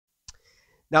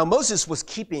Now Moses was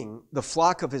keeping the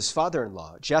flock of his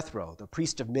father-in-law, Jethro, the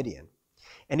priest of Midian.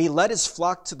 And he led his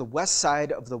flock to the west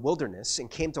side of the wilderness and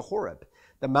came to Horeb,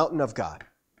 the mountain of God.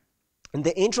 And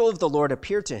the angel of the Lord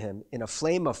appeared to him in a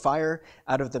flame of fire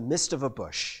out of the midst of a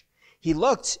bush. He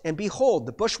looked, and behold,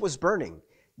 the bush was burning,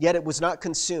 yet it was not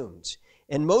consumed.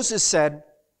 And Moses said,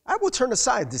 I will turn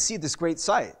aside to see this great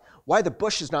sight, why the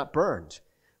bush is not burned.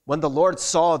 When the Lord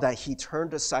saw that he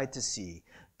turned aside to see,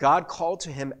 God called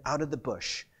to him out of the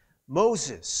bush,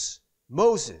 Moses,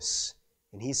 Moses.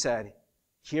 And he said,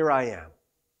 Here I am.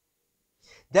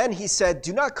 Then he said,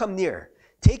 Do not come near.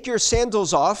 Take your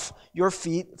sandals off your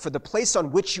feet, for the place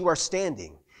on which you are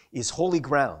standing is holy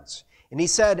ground. And he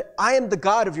said, I am the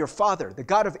God of your father, the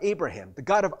God of Abraham, the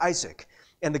God of Isaac,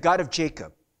 and the God of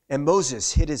Jacob. And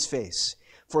Moses hid his face,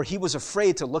 for he was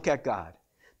afraid to look at God.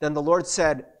 Then the Lord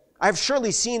said, I have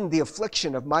surely seen the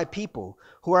affliction of my people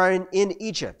who are in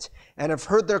Egypt, and have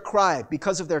heard their cry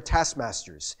because of their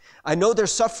taskmasters. I know their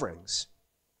sufferings.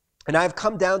 And I have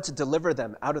come down to deliver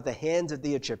them out of the hand of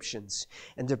the Egyptians,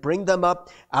 and to bring them up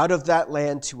out of that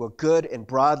land to a good and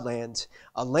broad land,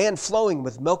 a land flowing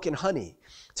with milk and honey,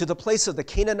 to the place of the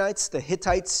Canaanites, the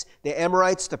Hittites, the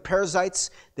Amorites, the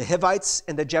Perizzites, the Hivites,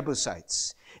 and the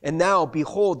Jebusites. And now,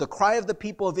 behold, the cry of the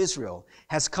people of Israel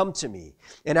has come to me,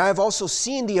 and I have also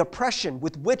seen the oppression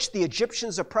with which the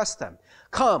Egyptians oppress them.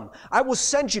 Come, I will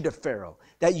send you to Pharaoh,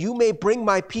 that you may bring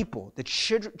my people, the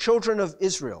children of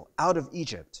Israel, out of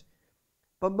Egypt.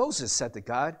 But Moses said to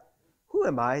God, Who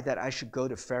am I that I should go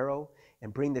to Pharaoh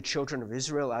and bring the children of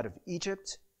Israel out of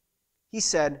Egypt? He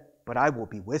said, But I will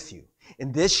be with you,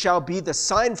 and this shall be the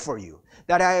sign for you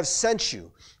that I have sent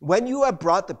you. When you have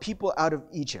brought the people out of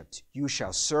Egypt, you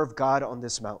shall serve God on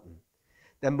this mountain.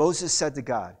 Then Moses said to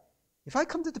God, If I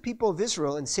come to the people of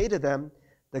Israel and say to them,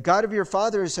 The God of your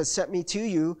fathers has sent me to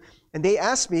you, and they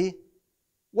ask me,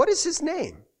 What is his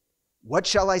name? What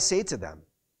shall I say to them?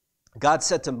 God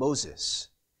said to Moses,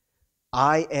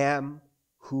 I am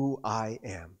who I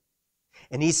am.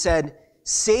 And he said,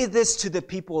 Say this to the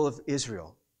people of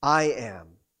Israel, I am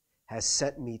has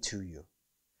sent me to you.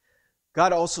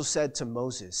 God also said to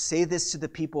Moses, Say this to the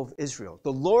people of Israel,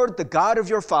 The Lord, the God of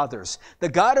your fathers, the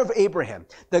God of Abraham,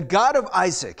 the God of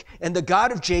Isaac, and the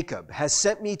God of Jacob has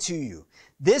sent me to you.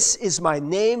 This is my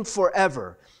name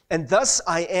forever, and thus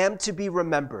I am to be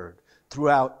remembered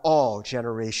throughout all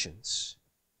generations.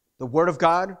 The word of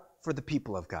God for the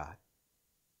people of God.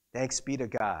 Thanks be to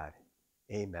God.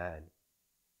 Amen.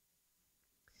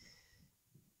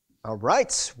 All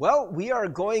right. Well, we are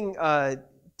going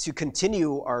to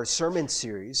continue our sermon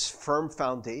series, Firm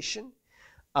Foundation.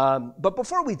 But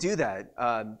before we do that,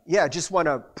 I just want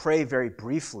to pray very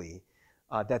briefly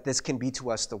that this can be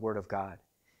to us the word of God.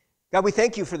 God, we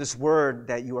thank you for this word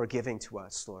that you are giving to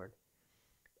us, Lord.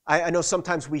 I know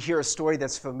sometimes we hear a story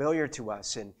that's familiar to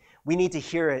us, and we need to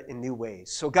hear it in new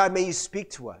ways. So God, may you speak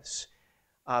to us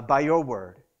by your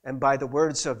word and by the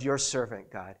words of your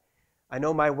servant, God. I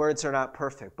know my words are not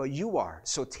perfect, but you are.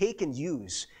 So take and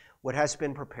use what has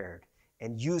been prepared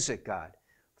and use it, God,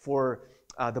 for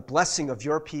the blessing of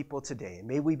your people today. And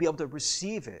may we be able to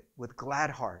receive it with glad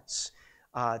hearts,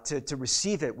 to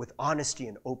receive it with honesty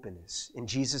and openness. In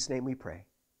Jesus' name we pray.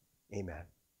 Amen.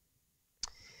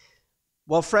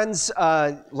 Well, friends,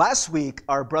 last week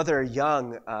our brother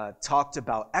Young talked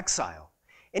about exile.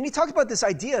 And he talked about this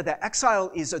idea that exile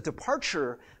is a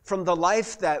departure from the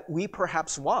life that we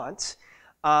perhaps want.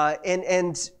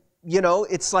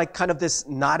 It's like kind of this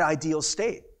not ideal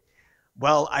state.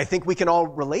 Well, I think we can all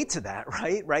relate to that,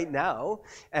 right now,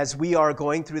 as we are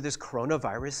going through this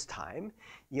coronavirus time,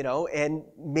 and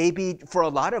maybe for a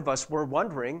lot of us, we're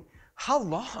wondering, how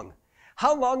long?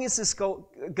 How long is this going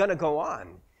to go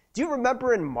on? Do you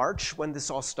remember in March when this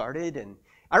all started? And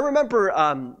I remember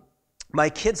my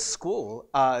kids' school,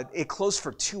 it closed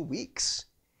for 2 weeks.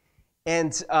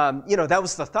 And, that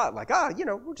was the thought, like,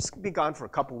 we'll just be gone for a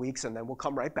couple weeks and then we'll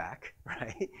come right back,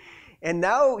 right? And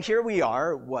now here we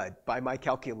are, by my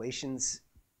calculations,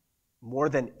 more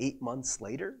than 8 months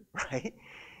later, right?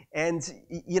 And,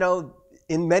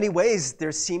 in many ways,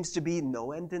 there seems to be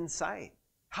no end in sight.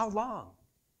 How long?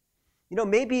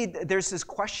 Maybe there's this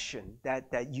question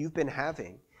that you've been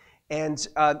having. And,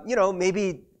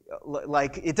 maybe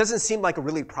like it doesn't seem like a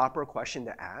really proper question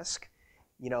to ask,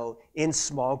 in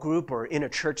small group or in a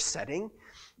church setting.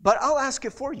 But I'll ask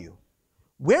it for you.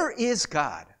 Where is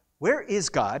God? Where is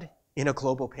God in a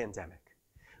global pandemic?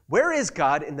 Where is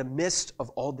God in the midst of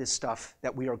all this stuff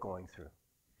that we are going through?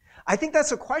 I think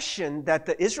that's a question that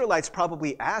the Israelites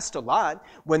probably asked a lot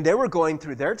when they were going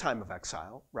through their time of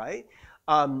exile, right?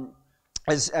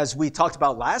 as we talked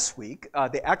about last week,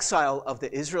 the exile of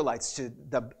the Israelites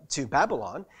to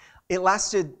Babylon, it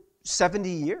lasted 70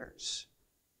 years.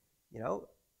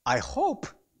 I hope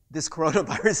this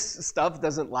coronavirus stuff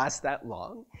doesn't last that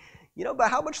long. But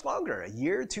how much longer? A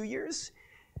year, 2 years?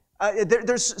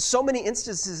 There's so many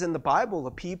instances in the Bible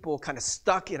of people kind of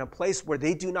stuck in a place where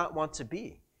they do not want to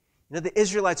be. The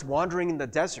Israelites wandering in the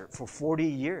desert for 40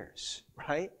 years,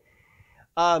 right?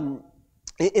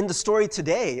 In the story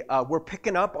today, we're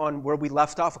picking up on where we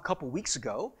left off a couple weeks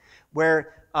ago,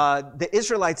 where the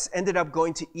Israelites ended up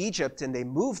going to Egypt, and they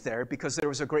moved there because there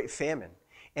was a great famine.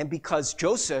 And because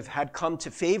Joseph had come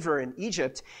to favor in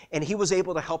Egypt, and he was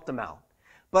able to help them out.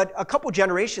 But a couple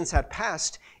generations had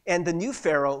passed, and the new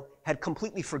Pharaoh had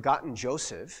completely forgotten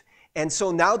Joseph. And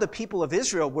so now the people of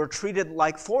Israel were treated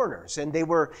like foreigners, and they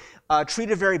were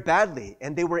treated very badly,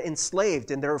 and they were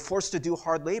enslaved, and they were forced to do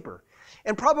hard labor.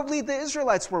 And probably the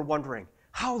Israelites were wondering,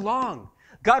 how long?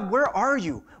 God, where are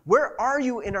you? Where are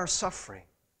you in our suffering?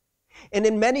 And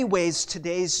in many ways,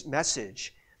 today's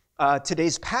message,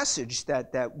 today's passage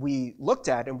that we looked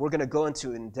at, and we're going to go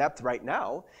into in depth right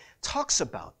now, talks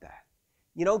about that.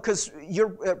 Because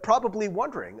you're probably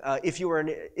wondering, if you were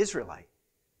an Israelite,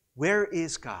 where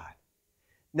is God?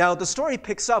 Now, the story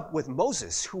picks up with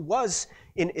Moses, who was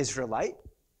an Israelite,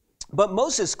 but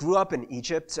Moses grew up in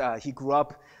Egypt. He grew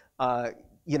up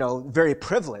very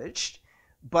privileged,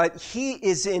 but he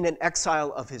is in an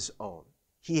exile of his own.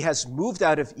 He has moved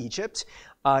out of Egypt.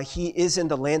 He is in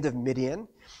the land of Midian,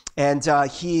 and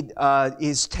he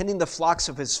is tending the flocks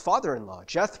of his father-in-law,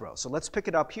 Jethro. So let's pick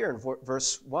it up here in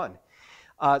verse 1.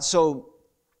 So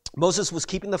Moses was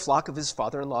keeping the flock of his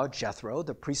father-in-law, Jethro,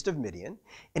 the priest of Midian,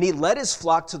 and he led his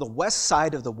flock to the west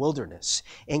side of the wilderness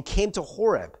and came to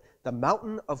Horeb, the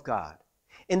mountain of God.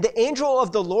 And the angel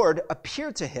of the Lord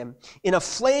appeared to him in a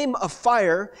flame of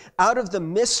fire out of the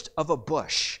midst of a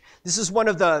bush. This is one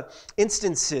of the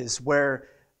instances where,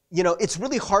 it's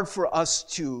really hard for us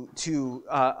to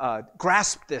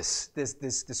grasp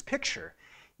this picture.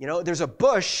 There's a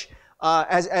bush,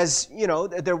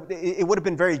 it would have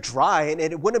been very dry, and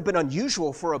it wouldn't have been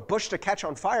unusual for a bush to catch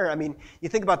on fire. I mean, you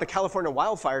think about the California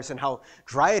wildfires and how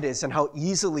dry it is and how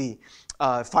easily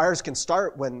fires can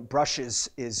start when brush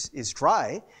is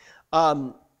dry.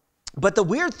 But the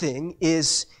weird thing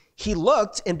is he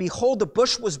looked, and behold, the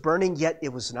bush was burning, yet it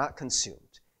was not consumed.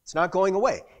 It's not going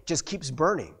away. It just keeps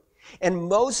burning. And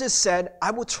Moses said,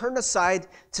 I will turn aside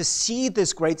to see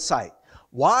this great sight,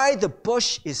 why the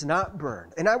bush is not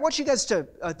burned. And I want you guys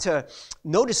to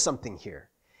notice something here.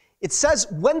 It says,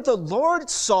 when the Lord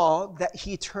saw that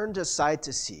he turned aside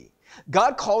to see,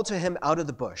 God called to him out of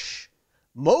the bush,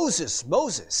 Moses,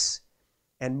 Moses.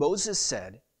 And Moses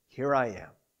said, here I am.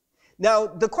 Now,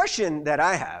 the question that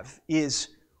I have is,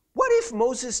 what if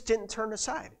Moses didn't turn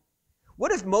aside?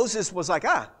 What if Moses was like,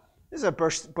 this is a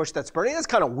bush that's burning. That's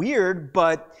kind of weird,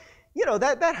 but,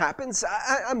 that happens.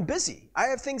 I'm busy. I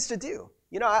have things to do.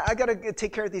 I got to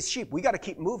take care of these sheep. We got to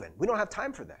keep moving. We don't have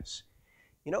time for this.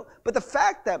 But the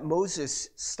fact that Moses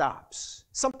stops,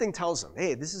 something tells him,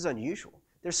 hey, this is unusual.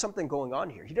 There's something going on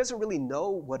here. He doesn't really know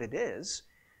what it is,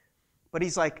 but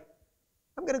he's like,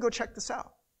 I'm going to go check this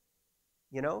out.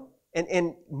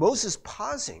 And Moses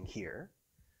pausing here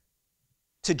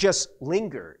to just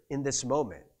linger in this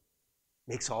moment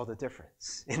makes all the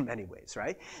difference in many ways,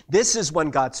 right? This is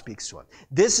when God speaks to him.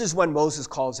 This is when Moses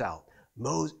calls out.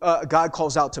 God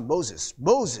calls out to Moses,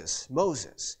 Moses,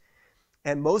 Moses.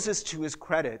 And Moses, to his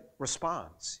credit,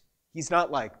 responds. He's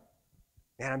not like,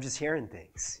 man, I'm just hearing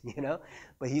things,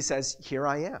 But he says, here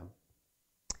I am.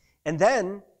 And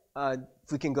then,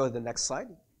 if we can go to the next slide.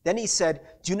 Then he said,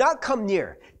 do not come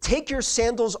near. Take your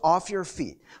sandals off your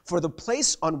feet, for the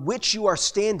place on which you are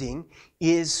standing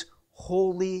is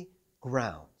holy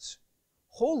ground.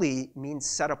 Holy means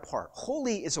set apart.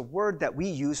 Holy is a word that we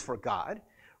use for God,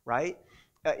 right?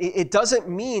 It doesn't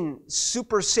mean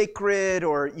super sacred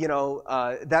or,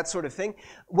 that sort of thing.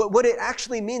 What it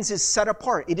actually means is set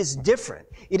apart. It is different.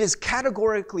 It is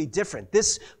categorically different.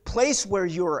 This place where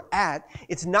you're at,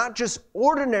 it's not just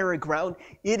ordinary ground.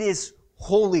 It is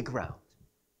holy ground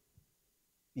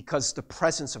because the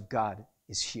presence of God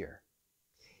is here.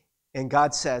 And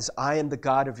God says, I am the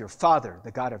God of your father,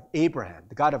 the God of Abraham,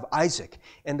 the God of Isaac,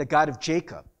 and the God of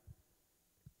Jacob.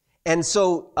 And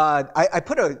so I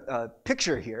put a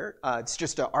picture here. It's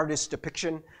just an artist's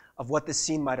depiction of what this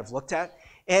scene might have looked at.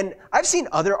 And I've seen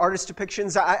other artist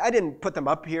depictions. I didn't put them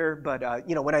up here, but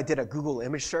when I did a Google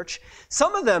image search,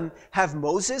 some of them have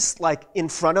Moses like in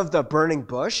front of the burning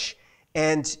bush,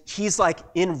 and he's like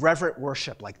in reverent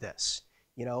worship like this.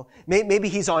 Maybe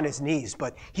he's on his knees,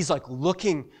 but he's like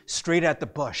looking straight at the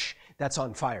bush that's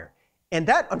on fire. And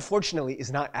that, unfortunately,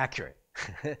 is not accurate.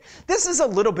 This is a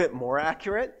little bit more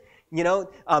accurate.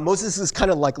 Moses is kind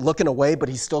of like looking away, but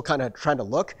he's still kind of trying to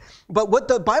look. But what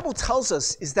the Bible tells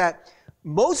us is that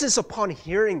Moses, upon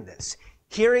hearing this,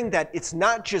 hearing that it's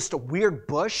not just a weird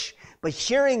bush, but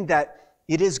hearing that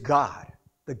it is God,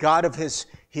 the God of his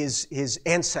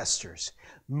ancestors,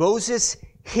 Moses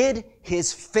hid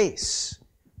his face.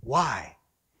 Why?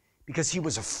 Because he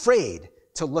was afraid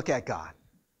to look at God.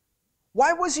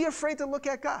 Why was he afraid to look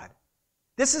at God?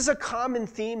 This is a common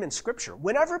theme in Scripture.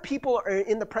 Whenever people are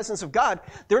in the presence of God,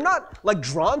 they're not like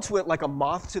drawn to it like a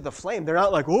moth to the flame. They're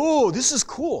not like, oh, this is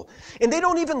cool. And they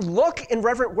don't even look in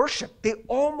reverent worship. They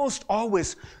almost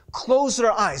always close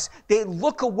their eyes. They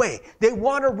look away. They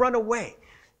want to run away.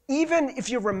 Even if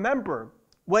you remember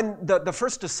when the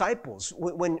first disciples,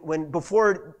 when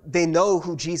before they know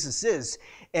who Jesus is,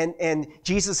 and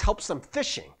Jesus helps them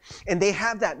fishing, and they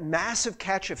have that massive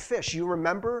catch of fish, you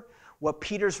remember what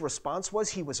Peter's response was?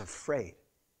 He was afraid. He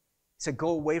said, go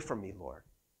away from me, Lord,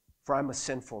 for I'm a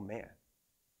sinful man,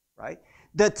 right?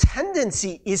 The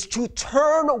tendency is to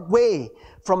turn away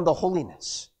from the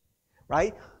holiness,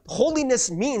 right? Holiness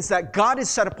means that God is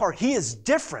set apart. He is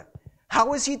different.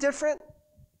 How is he different?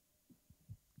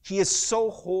 He is so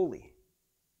holy,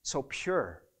 so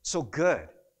pure, so good,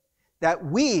 that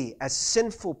we as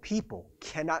sinful people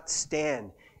cannot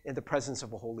stand in the presence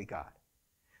of a holy God.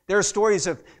 There are stories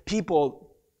of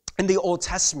people in the Old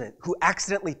Testament who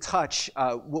accidentally touch,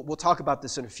 we'll talk about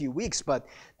this in a few weeks, but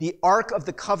the Ark of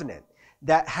the Covenant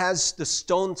that has the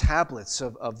stone tablets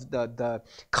of the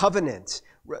covenant,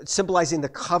 symbolizing the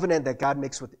covenant that God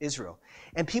makes with Israel.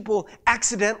 And people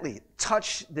accidentally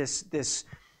touch this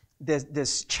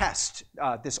chest,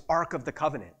 this Ark of the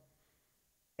Covenant,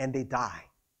 and they die.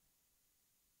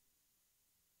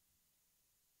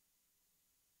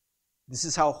 This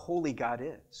is how holy God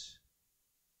is.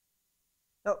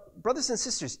 Now, brothers and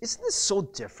sisters, isn't this so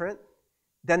different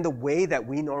than the way that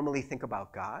we normally think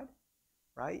about God,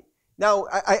 right? Now,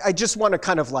 I just want to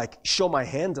kind of like show my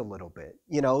hand a little bit.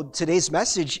 Today's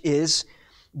message is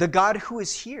the God who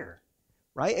is here,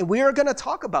 right? And we are going to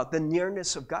talk about the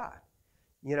nearness of God.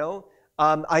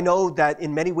 I know that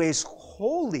in many ways,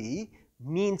 holy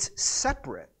means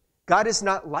separate. God is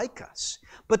not like us.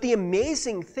 But the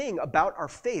amazing thing about our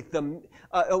faith,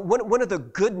 one of the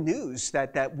good news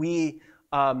that we,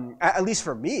 at least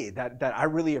for me, that I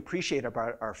really appreciate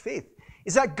about our faith,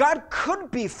 is that God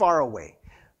could be far away.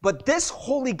 But this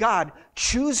holy God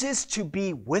chooses to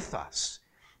be with us.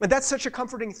 And that's such a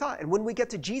comforting thought. And when we get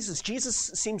to Jesus, Jesus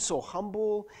seems so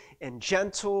humble and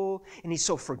gentle, and he's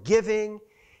so forgiving.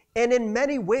 And in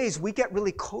many ways, we get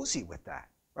really cozy with that,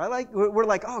 right? Like we're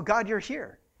like, oh, God, you're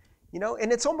here.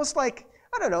 And it's almost like,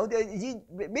 I don't know,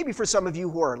 maybe for some of you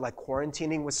who are like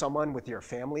quarantining with someone, with your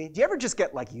family, do you ever just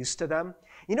get like used to them?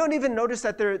 You don't even notice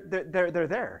that they're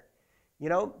there.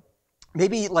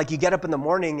 Maybe like you get up in the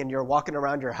morning and you're walking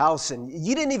around your house and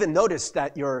you didn't even notice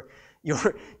that your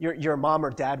mom or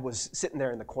dad was sitting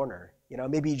there in the corner.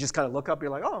 Maybe you just kind of look up,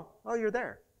 you're like, oh, you're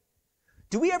there.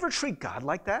 Do we ever treat God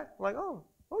like that? Like, oh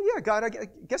yeah, God, I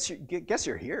guess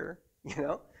you're here.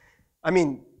 I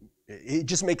mean, it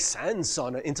just makes sense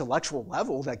on an intellectual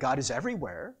level that God is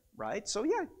everywhere, right? So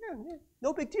yeah,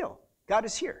 no big deal. God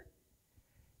is here.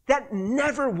 That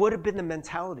never would have been the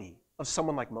mentality of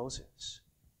someone like Moses.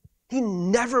 He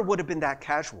never would have been that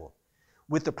casual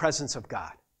with the presence of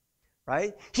God,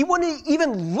 right? He wouldn't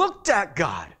even looked at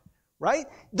God, right?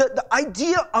 The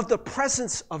idea of the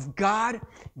presence of God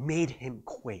made him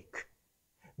quake,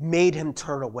 made him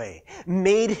turn away,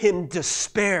 made him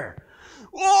despair.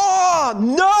 Oh,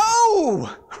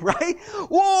 no, right?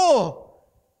 Whoa.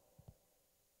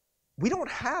 We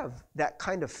don't have that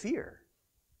kind of fear,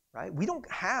 right? We don't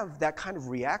have that kind of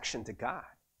reaction to God.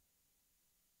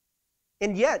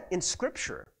 And yet, in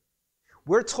Scripture,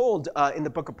 we're told in the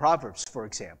book of Proverbs, for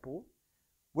example,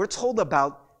 we're told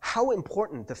about how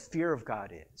important the fear of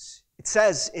God is. It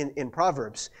says in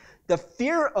Proverbs, the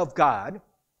fear of God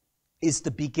is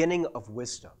the beginning of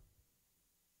wisdom.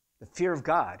 The fear of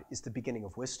God is the beginning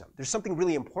of wisdom. There's something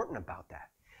really important about that,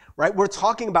 right? We're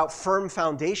talking about firm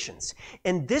foundations.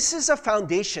 And this is a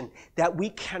foundation that we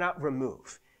cannot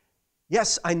remove.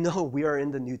 Yes, I know we are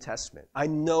in the New Testament. I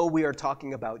know we are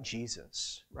talking about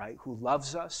Jesus, right? Who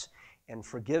loves us and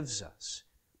forgives us.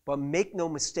 But make no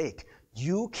mistake,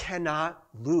 you cannot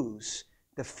lose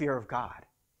the fear of God.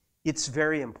 It's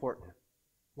very important.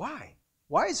 Why?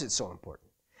 Why is it so important?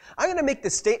 I'm going to make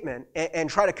this statement and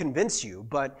try to convince you,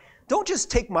 but don't just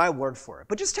take my word for it,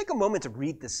 but just take a moment to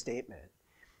read this statement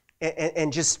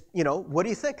and just, what do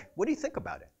you think? What do you think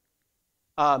about it?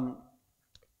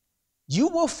 You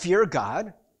will fear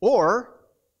God or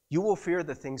you will fear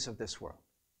the things of this world.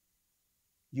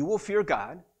 You will fear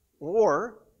God,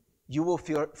 or you will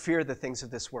fear the things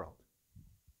of this world.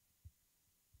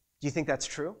 Do you think that's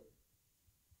true?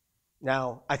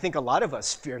 Now, I think a lot of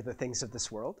us fear the things of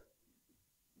this world.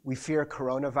 We fear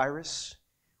coronavirus.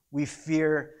 We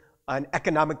fear an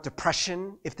economic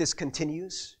depression if this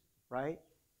continues, right?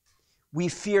 We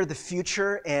fear the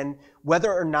future and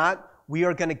whether or not we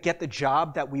are going to get the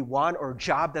job that we want or a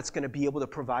job that's going to be able to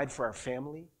provide for our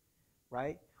family,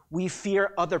 right? We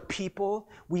fear other people.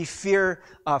 We fear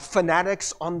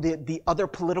fanatics on the other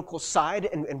political side,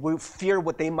 and we fear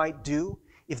what they might do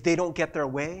if they don't get their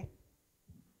way.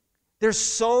 There's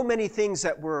so many things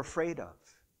that we're afraid of,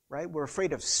 right? We're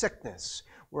afraid of sickness.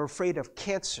 We're afraid of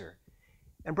cancer.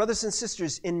 And brothers and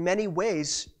sisters, in many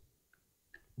ways,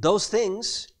 those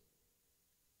things,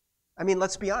 I mean,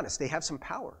 let's be honest, they have some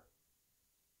power.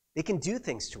 They can do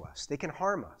things to us. They can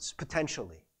harm us,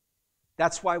 potentially.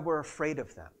 That's why we're afraid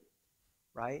of them,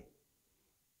 right?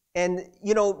 And,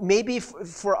 you know, maybe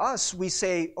for us, we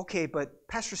say, okay, but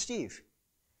Pastor Steve,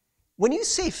 when you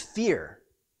say fear,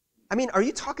 I mean, are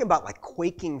you talking about like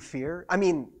quaking fear? I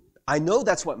mean, I know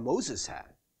that's what Moses had.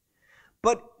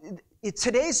 But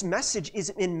today's message is,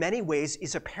 in many ways,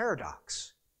 is a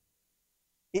paradox.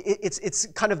 It's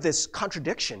kind of this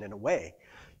contradiction in a way.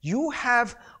 You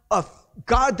have a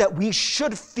God that we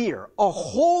should fear, a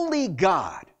holy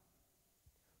God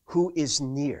who is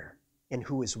near and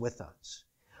who is with us.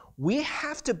 We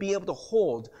have to be able to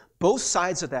hold both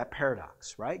sides of that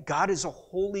paradox, right? God is a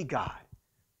holy God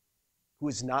who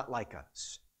is not like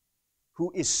us,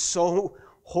 who is so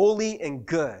holy and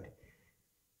good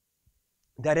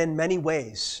that in many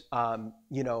ways,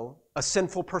 a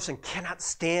sinful person cannot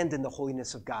stand in the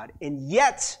holiness of God. And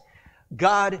yet,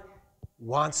 God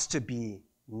wants to be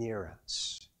near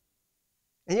us.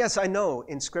 And yes, I know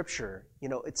in Scripture,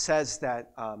 it says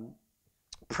that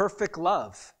perfect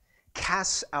love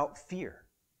casts out fear,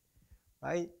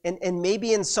 right? And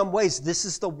maybe in some ways, this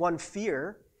is the one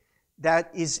fear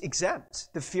that is exempt,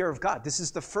 the fear of God. This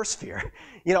is the first fear.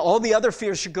 All the other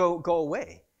fears should go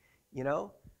away,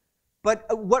 But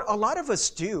what a lot of us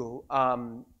do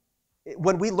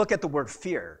when we look at the word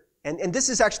fear, and this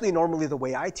is actually normally the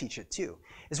way I teach it too,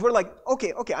 is we're like,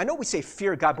 okay, I know we say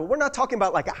fear God, but we're not talking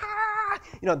about like,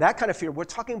 that kind of fear. We're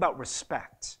talking about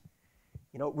respect,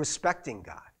 respecting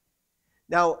God.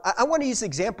 Now, I want to use the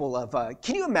example of,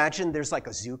 can you imagine there's like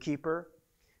a zookeeper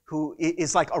who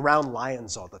is like around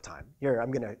lions all the time? Here, I'm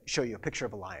going to show you a picture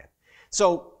of a lion.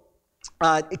 So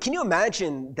can you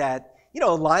imagine that, a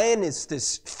lion is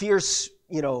this fierce,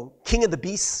 king of the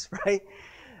beasts, right?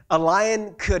 A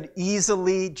lion could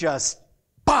easily just,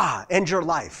 end your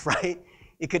life, right?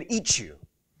 It could eat you.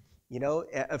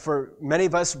 For many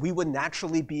of us, we would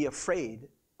naturally be afraid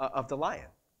of the lion.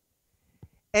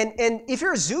 And if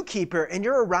you're a zookeeper and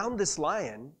you're around this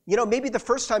lion, maybe the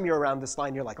first time you're around this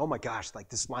lion, you're like, oh my gosh, like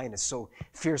this lion is so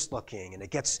fierce looking, and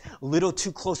it gets a little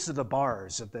too close to the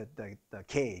bars of the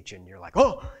cage, and you're like,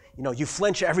 oh, you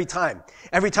flinch every time.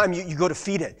 Every time you go to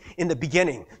feed it in the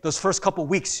beginning, those first couple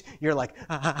weeks, you're like,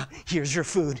 here's your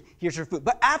food, here's your food.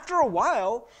 But after a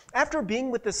while, after being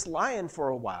with this lion for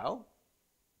a while,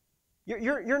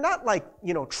 you're not like,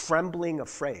 trembling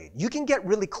afraid. You can get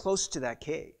really close to that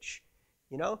cage.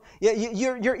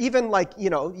 You're even like,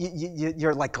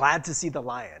 you're like glad to see the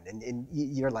lion. And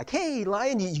you're like, hey,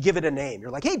 lion, you give it a name.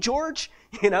 You're like, hey, George,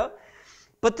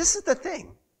 But this is the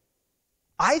thing.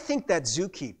 I think that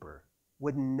zookeeper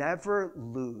would never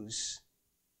lose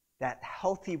that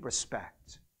healthy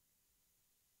respect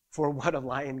for what a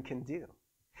lion can do.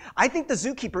 I think the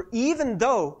zookeeper, even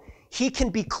though he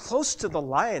can be close to the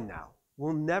lion now,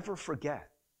 will never forget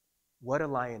what a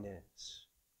lion is,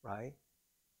 right?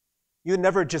 You would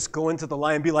never just go into the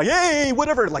lion and be like, hey,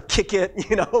 whatever, like kick it,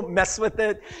 mess with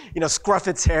it, scruff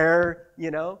its hair,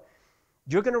 You're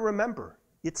going to remember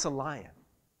it's a lion.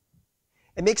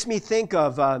 It makes me think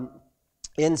of,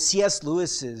 in C.S.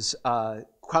 Lewis's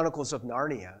Chronicles of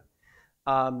Narnia,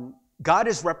 God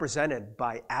is represented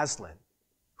by Aslan,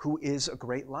 who is a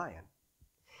great lion.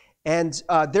 And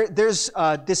there's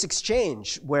this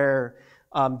exchange where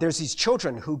there's these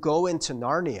children who go into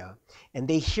Narnia, and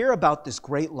they hear about this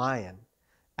great lion,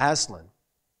 Aslan.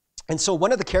 And so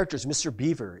one of the characters, Mr.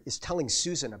 Beaver, is telling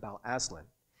Susan about Aslan.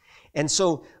 And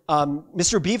so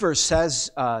Mr. Beaver says,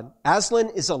 Aslan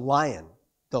is a lion,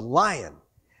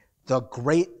 the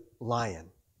great lion.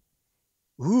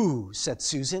 Ooh, said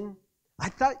Susan, I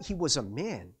thought he was a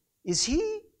man. Is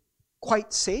he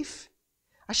quite safe?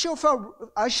 I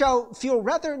shall feel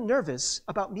rather nervous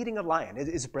about meeting a lion. It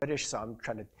is British, so I'm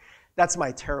trying to, that's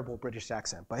my terrible British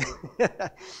accent. But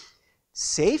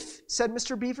Safe, said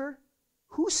Mr. Beaver.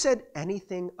 Who said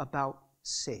anything about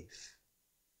safe?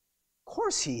 Of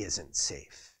course he isn't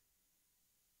safe,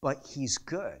 but he's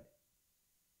good.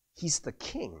 He's the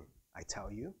king, I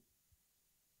tell you.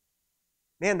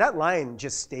 Man, that line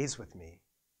just stays with me,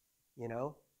 you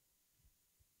know?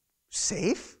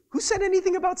 Safe? Who said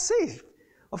anything about safe?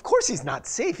 Of course he's not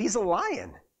safe. He's a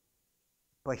lion.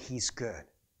 But he's good.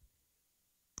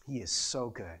 He is so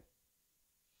good.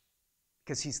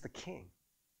 Because he's the king.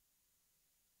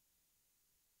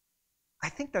 I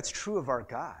think that's true of our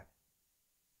God.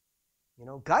 You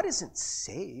know, God isn't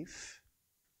safe,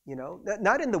 you know,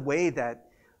 not in the way that,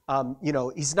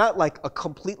 he's not like a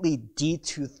completely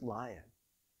de-toothed lion.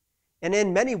 And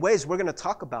in many ways, we're going to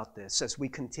talk about this as we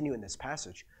continue in this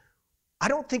passage. I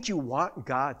don't think you want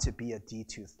God to be a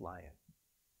de-toothed lion.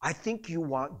 I think you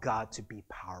want God to be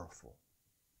powerful.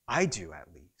 I do, at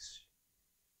least.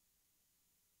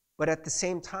 But at the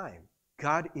same time,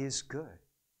 God is good,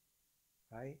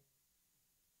 right?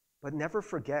 But never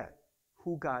forget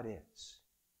who God is.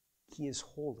 He is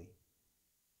holy.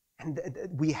 And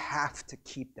we have to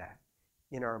keep that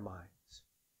in our minds,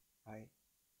 right?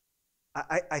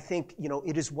 I think,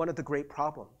 it is one of the great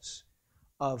problems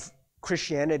of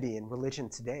Christianity and religion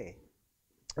today.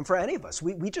 And for any of us,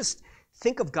 we just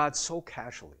think of God so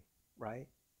casually, right?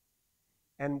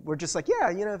 And we're just like, yeah,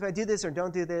 if I do this or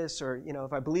don't do this, or,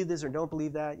 if I believe this or don't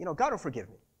believe that, God will forgive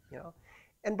me,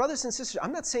 And brothers and sisters,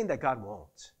 I'm not saying that God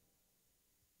won't.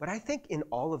 But I think in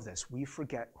all of this, we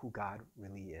forget who God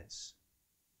really is.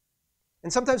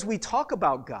 And sometimes we talk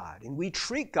about God and we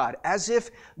treat God as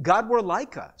if God were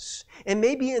like us. And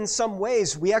maybe in some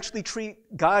ways we actually treat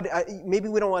God, maybe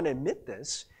we don't want to admit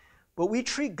this, but we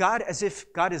treat God as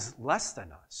if God is less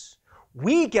than us.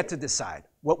 We get to decide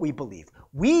what we believe.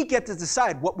 We get to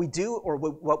decide what we do or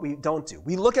what we don't do.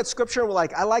 We look at Scripture and we're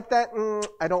like, I like that,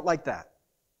 I don't like that.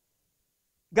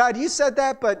 God, you said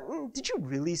that, but did you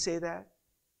really say that?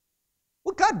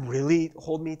 Will God really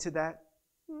hold me to that?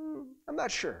 I'm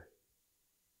not sure.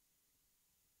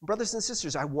 Brothers and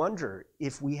sisters, I wonder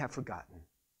if we have forgotten.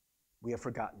 We have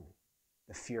forgotten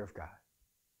the fear of God.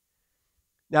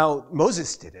 Now,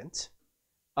 Moses didn't.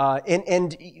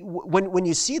 And when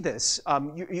you see this,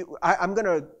 you're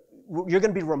going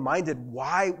to be reminded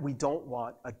why we don't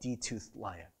want a de-toothed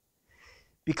lion.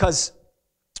 Because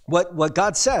what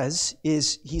God says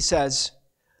is, he says,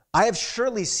 I have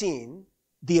surely seen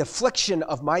the affliction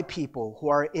of my people who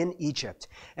are in Egypt,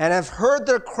 and have heard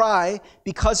their cry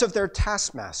because of their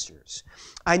taskmasters.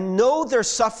 I know their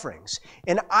sufferings,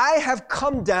 and I have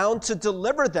come down to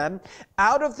deliver them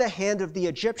out of the hand of the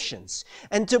Egyptians,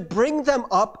 and to bring them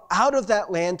up out of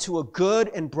that land to a good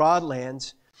and broad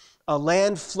land, a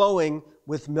land flowing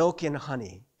with milk and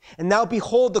honey. And now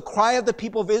behold, the cry of the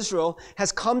people of Israel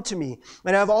has come to me,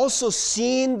 and I have also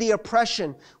seen the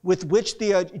oppression with which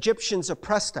the Egyptians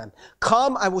oppressed them.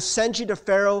 Come, I will send you to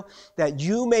Pharaoh, that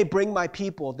you may bring my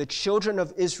people, the children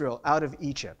of Israel, out of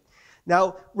Egypt.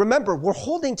 Now, remember, we're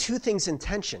holding two things in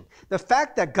tension. The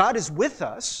fact that God is with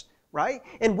us, right?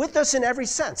 And with us in every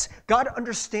sense. God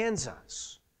understands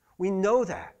us. We know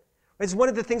that. It's one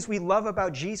of the things we love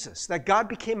about Jesus, that God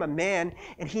became a man,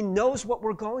 and he knows what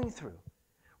we're going through.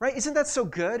 Right? Isn't that so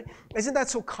good? Isn't that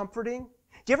so comforting?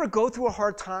 Do you ever go through a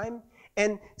hard time?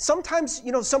 And sometimes,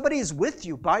 somebody is with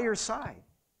you by your side.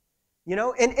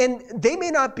 And they may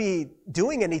not be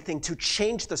doing anything to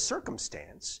change the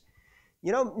circumstance.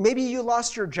 Maybe you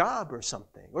lost your job or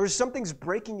something's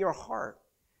breaking your heart.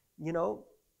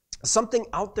 Something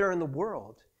out there in the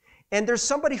world. And there's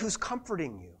somebody who's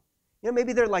comforting you.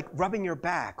 Maybe they're like rubbing your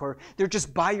back, or they're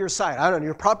just by your side. I don't know,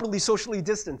 you're properly socially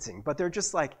distancing, but they're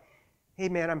just like, hey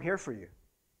man, I'm here for you.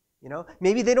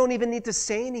 Maybe they don't even need to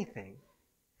say anything,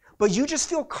 but you just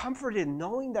feel comforted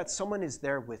knowing that someone is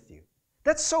there with you.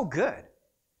 That's so good.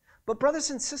 But brothers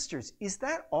and sisters, is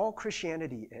that all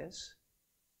Christianity is?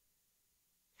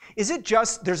 Is it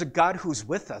just there's a God who's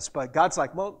with us, but God's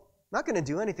like, well, not going to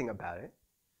do anything about it?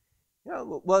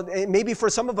 Well, maybe for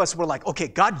some of us, we're like, okay,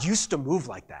 God used to move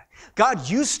like that. God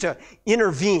used to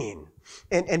intervene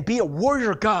and be a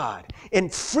warrior God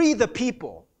and free the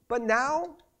people. But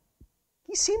now,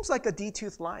 he seems like a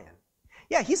de-toothed lion.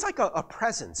 Yeah, he's like a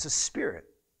presence, a spirit.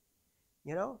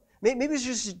 Maybe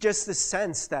it's just the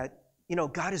sense that,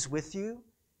 God is with you.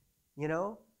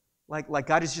 Like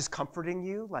God is just comforting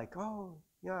you. Like, oh,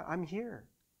 yeah, I'm here.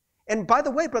 And by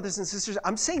the way, brothers and sisters,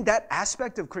 I'm saying that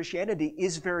aspect of Christianity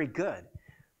is very good.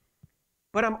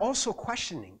 But I'm also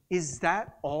questioning, is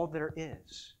that all there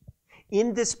is?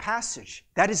 In this passage,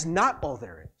 that is not all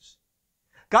there is.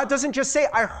 God doesn't just say,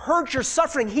 I heard your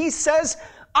suffering. He says,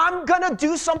 I'm going to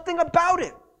do something about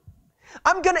it.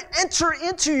 I'm going to enter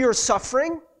into your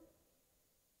suffering,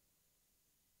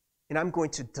 and I'm going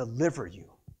to deliver you.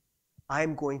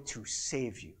 I'm going to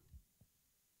save you.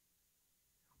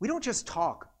 We don't just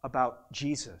talk about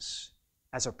Jesus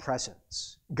as a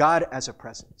presence, God as a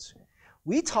presence.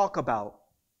 We talk about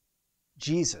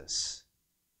Jesus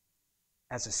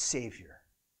as a Savior,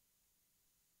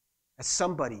 as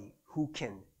somebody who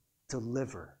can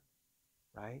deliver,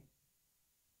 right?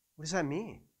 What does that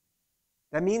mean?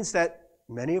 That means that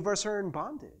many of us are in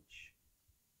bondage,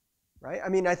 right? I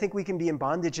mean, I think we can be in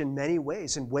bondage in many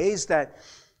ways, in ways that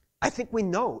I think we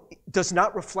know does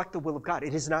not reflect the will of God.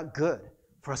 It is not good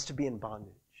for us to be in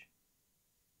bondage.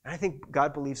 And I think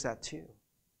God believes that too.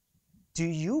 Do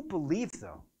you believe,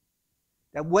 though,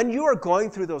 that when you are going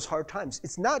through those hard times,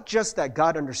 it's not just that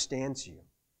God understands you,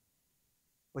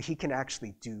 but he can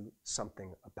actually do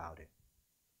something about it?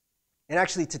 And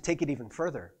actually, to take it even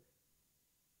further,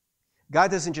 God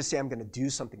doesn't just say, I'm going to do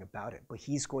something about it, but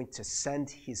he's going to send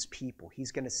his people.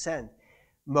 He's going to send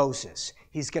Moses.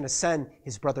 He's going to send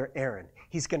his brother Aaron.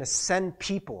 He's going to send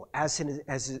people as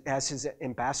his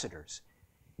ambassadors.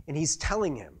 And he's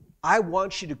telling him, I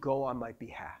want you to go on my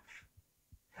behalf.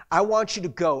 I want you to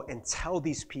go and tell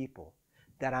these people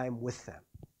that I'm with them.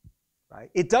 Right?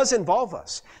 It does involve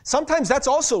us. Sometimes that's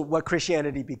also what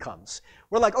Christianity becomes.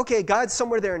 We're like, okay, God's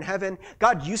somewhere there in heaven.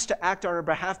 God used to act on our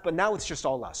behalf, but now it's just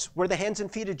all us. We're the hands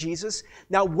and feet of Jesus.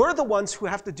 Now we're the ones who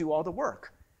have to do all the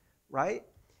work, right?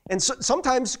 And so,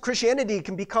 sometimes Christianity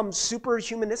can become super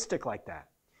humanistic like that,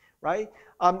 right?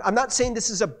 I'm not saying this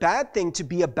is a bad thing to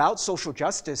be about social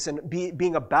justice and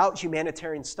being about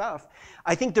humanitarian stuff.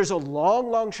 I think there's a long,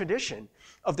 long tradition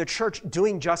of the church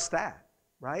doing just that,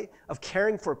 right? Of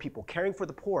caring for people, caring for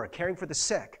the poor, caring for the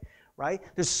sick, right?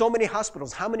 There's so many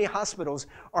hospitals. How many hospitals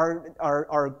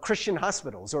are Christian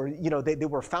hospitals? Or, you know, they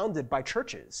were founded by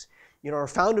churches, you know, or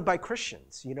founded by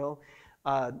Christians, you know,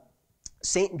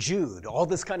 St. Jude, all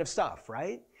this kind of stuff,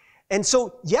 right? And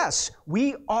so, yes,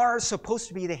 we are supposed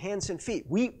to be the hands and feet.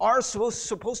 We are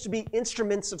supposed to be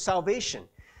instruments of salvation.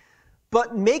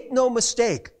 But make no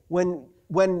mistake,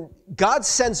 when God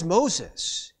sends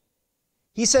Moses,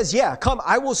 he says, yeah, come,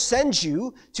 I will send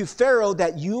you to Pharaoh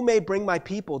that you may bring my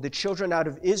people, the children out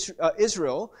of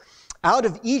Israel, out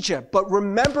of Egypt. But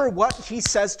remember what he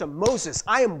says to Moses,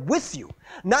 I am with you,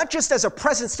 not just as a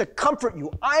presence to comfort you.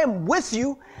 I am with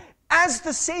you as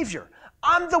the Savior.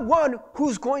 I'm the one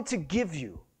who's going to give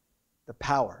you the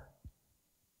power.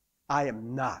 I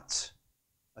am not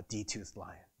a de-toothed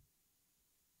lion.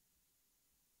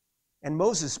 And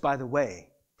Moses, by the way,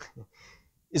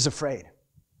 is afraid.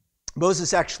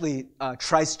 Moses actually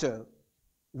tries to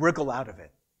wriggle out of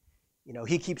it. You know,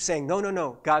 he keeps saying,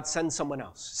 no, God, send someone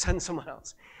else. Send someone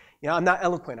else. You know, I'm not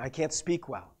eloquent. I can't speak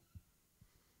well.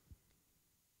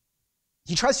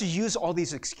 He tries to use all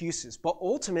these excuses, but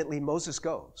ultimately Moses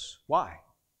goes. Why?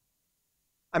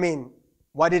 I mean,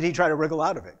 why did he try to wriggle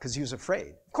out of it? Because he was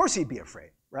afraid. Of course he'd be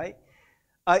afraid, right?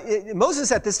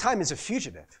 Moses at this time is a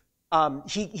fugitive.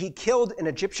 He killed an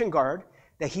Egyptian guard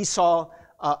that he saw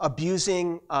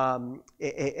abusing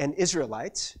an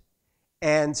Israelite,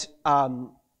 and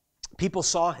people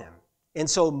saw him. And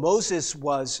so Moses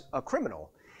was a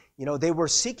criminal. You know, they were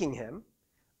seeking him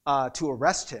to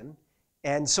arrest him.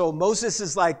 And so Moses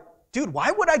is like, dude, why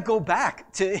would I go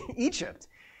back to Egypt?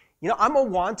 You know, I'm a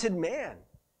wanted man,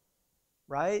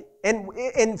 right?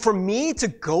 And for me to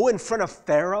go in front of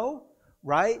Pharaoh,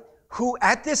 right, who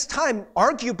at this time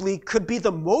arguably could be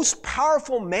the most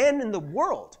powerful man in the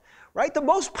world, right? The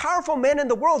most powerful man in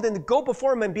the world, and to go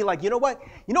before him and be like, you know what?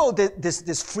 You know,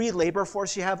 this free labor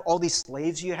force you have, all these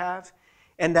slaves you have,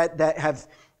 and that have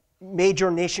made your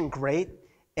nation great,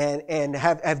 and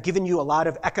have given you a lot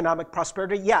of economic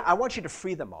prosperity. Yeah, I want you to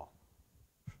free them all.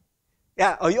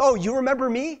 Yeah, oh, you remember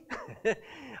me?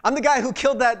 I'm the guy who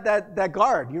killed that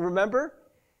guard. You remember?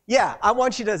 Yeah, I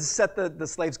want you to set the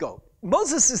slaves go.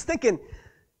 Moses is thinking,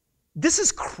 this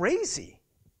is crazy.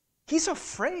 He's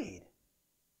afraid.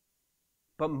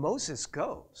 But Moses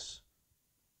goes.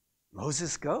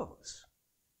 Moses goes.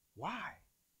 Why?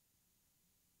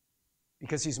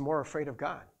 Because he's more afraid of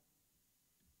God.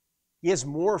 He has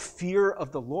more fear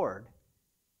of the Lord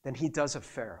than he does of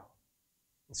Pharaoh.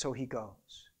 And so he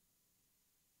goes.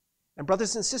 And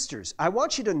brothers and sisters, I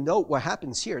want you to note what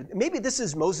happens here. Maybe this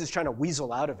is Moses trying to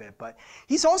weasel out of it, but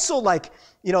he's also like,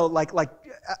 you know,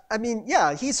 I mean,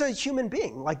 yeah, he's a human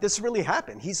being. Like, this really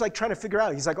happened. He's like trying to figure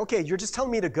out. He's like, okay, you're just telling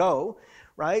me to go,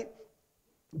 right?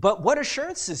 But what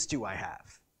assurances do I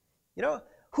have? You know,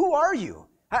 who are you?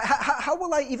 How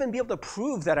will I even be able to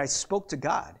prove that I spoke to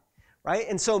God? Right?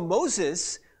 And so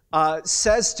Moses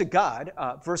says to God,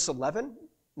 verse 11,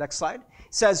 next slide,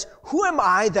 says, "Who am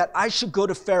I that I should go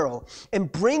to Pharaoh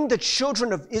and bring the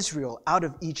children of Israel out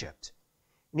of Egypt?"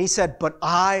 And he said, "But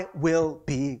I will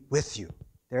be with you."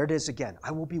 There it is again.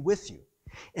 I will be with you.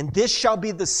 "And this shall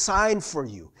be the sign for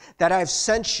you that I have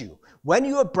sent you. When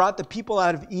you have brought the people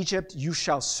out of Egypt, you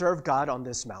shall serve God on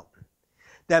this mountain."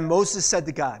 Then Moses said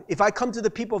to God, "If I come to the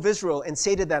people of Israel and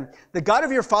say to them, 'The God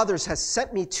of your fathers has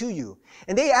sent me to you,'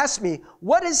 and they ask me,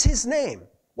 'What is his name?'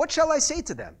 what shall I say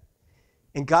to them?"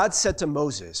 And God said to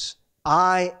Moses,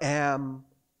 "I am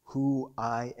who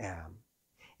I am."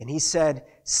 And he said,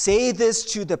 "Say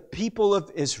this to the people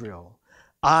of Israel,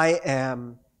 'I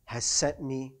am has sent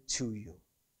me to you.'"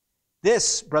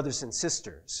 This, brothers and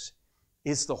sisters,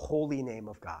 is the holy name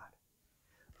of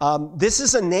God. This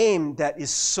is a name that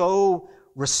is so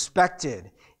respected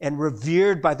and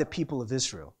revered by the people of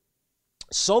Israel.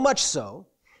 So much so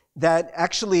that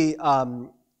actually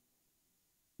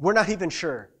we're not even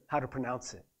sure how to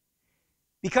pronounce it.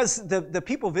 Because the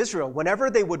people of Israel, whenever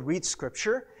they would read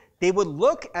Scripture, they would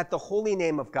look at the holy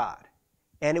name of God.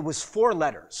 And it was 4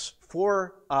 letters,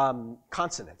 4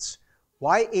 consonants.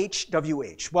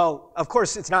 YHWH. Well, of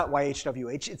course, it's not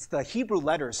YHWH. It's the Hebrew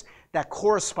letters that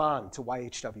correspond to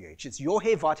YHWH. It's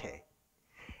Yohe-Vahe.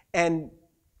 And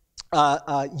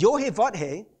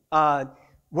Yohe-Vahe,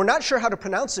 we're not sure how to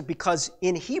pronounce it because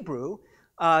in Hebrew,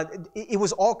 it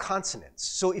was all consonants.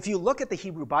 So if you look at the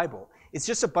Hebrew Bible, it's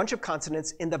just a bunch of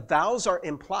consonants and the vowels are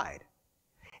implied.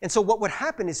 And so what would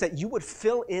happen is that you would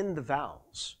fill in the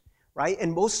vowels, right?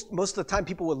 And most of the time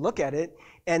people would look at it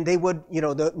and they would,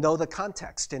 know the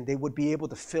context and they would be able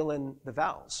to fill in the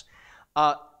vowels.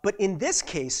 But in this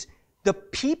case, the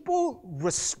people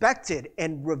respected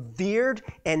and revered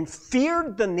and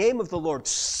feared the name of the Lord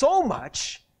so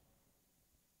much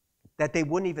that they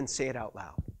wouldn't even say it out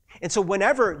loud. And so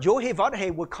whenever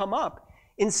Yohe-Vahe would come up,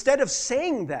 instead of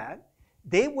saying that,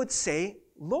 they would say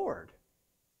Lord,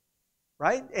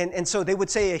 right? And so they would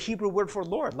say a Hebrew word for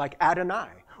Lord, like Adonai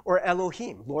or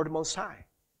Elohim, Lord Most High.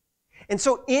 And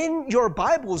so in your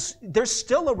Bibles, there's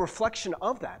still a reflection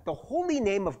of that. The holy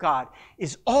name of God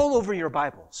is all over your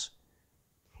Bibles.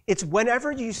 It's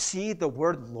whenever you see the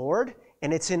word Lord,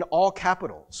 and it's in all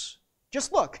capitals.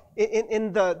 Just look,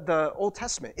 in the Old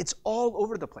Testament, it's all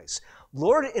over the place.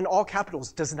 Lord in all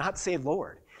capitals does not say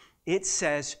Lord. It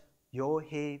says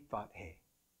Yohe-Vahe.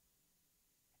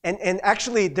 And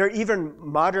actually, they're even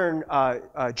modern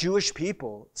Jewish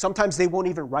people. Sometimes they won't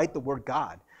even write the word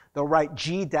God. They'll write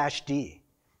G-D,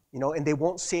 and they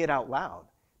won't say it out loud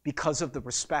because of the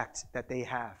respect that they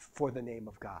have for the name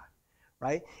of God,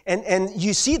 right? And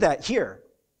you see that here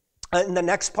in the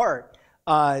next part,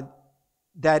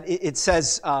 that it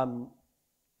says,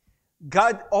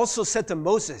 God also said to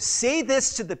Moses, "Say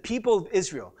this to the people of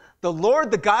Israel, 'The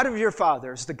Lord, the God of your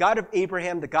fathers, the God of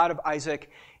Abraham, the God of Isaac,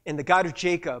 and the God of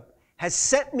Jacob, has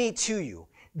sent me to you.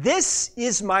 This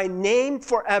is my name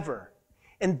forever,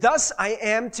 and thus I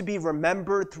am to be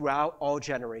remembered throughout all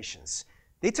generations.'"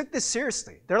 They took this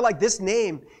seriously. They're like, this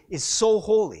name is so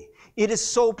holy. It is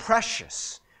so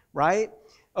precious, right?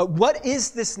 What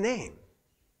is this name?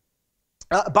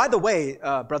 By the way,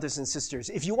 brothers and sisters,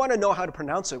 if you want to know how to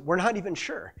pronounce it, we're not even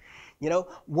sure.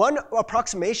 One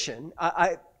approximation,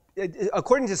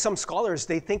 according to some scholars,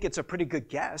 they think it's a pretty good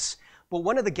guess, but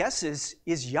one of the guesses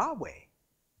is Yahweh,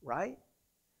 right?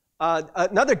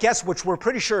 Another guess, which we're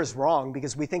pretty sure is wrong,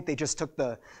 because we think they just took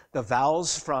the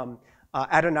vowels from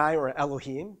Adonai or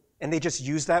Elohim, and they just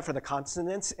used that for the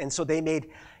consonants, and so they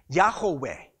made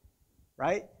Yahweh,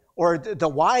 right? Or the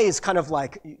Y is kind of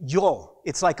like Yo.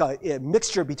 It's like a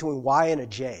mixture between Y and a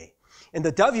J. And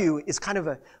the W is kind of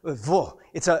a Vo.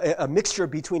 It's a mixture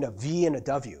between a V and a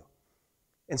W.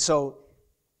 And so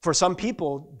for some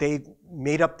people, they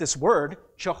made up this word,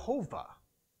 Jehovah,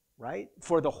 right?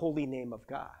 For the holy name of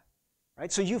God,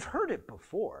 right? So you've heard it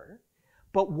before,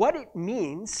 but what it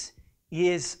means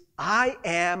is I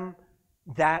am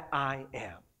that I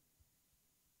am.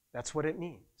 That's what it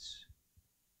means.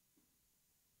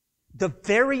 The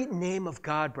very name of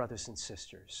God, brothers and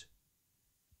sisters,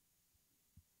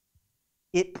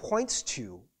 it points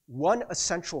to one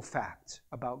essential fact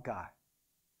about God,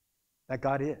 that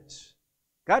God is.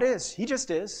 God is. He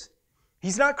just is.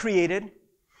 He's not created.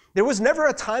 There was never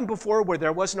a time before where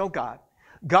there was no God.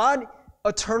 God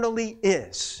eternally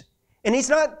is. And he's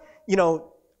not,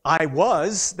 I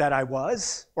was that I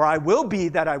was, or I will be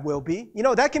that I will be.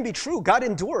 That can be true. God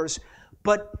endures,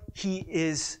 but he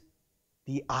is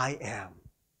the I am.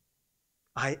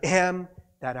 I am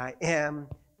that I am,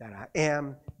 that I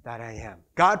am, that I am.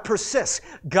 God persists.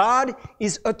 God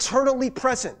is eternally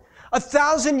present.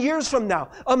 1,000 years from now,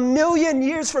 1,000,000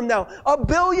 years from now,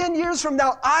 1,000,000,000 years from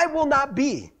now, I will not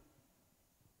be.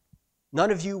 None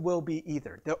of you will be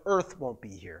either. The earth won't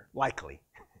be here, likely.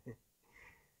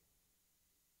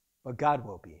 But God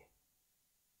will be.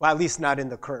 Well, at least not in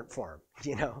the current form,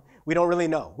 We don't really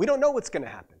know. We don't know what's going to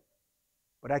happen.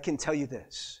 But I can tell you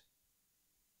this.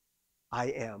 I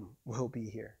am, will be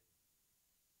here.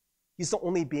 He's the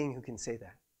only being who can say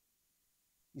that.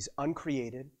 He's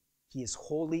uncreated. He is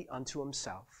holy unto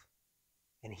himself.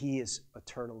 And he is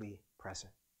eternally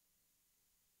present.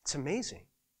 It's amazing.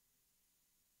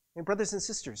 And brothers and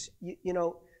sisters,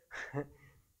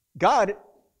 God,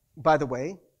 by the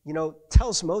way,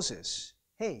 tells Moses,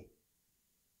 hey,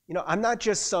 I'm not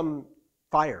just some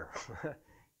fire,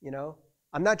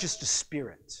 I'm not just a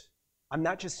spirit. I'm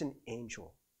not just an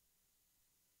angel,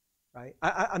 right?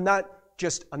 I'm not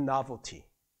just a novelty.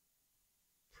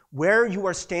 Where you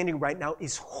are standing right now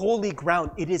is holy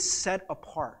ground. It is set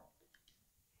apart.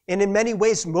 And in many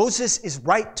ways, Moses is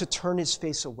right to turn his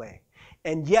face away.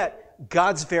 And yet,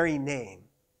 God's very name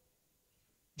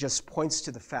just points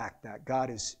to the fact that God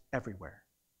is everywhere.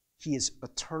 He is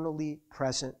eternally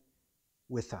present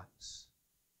with us.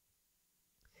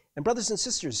 And brothers and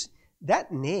sisters,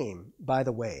 that name, by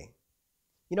the way,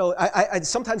 I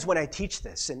sometimes when I teach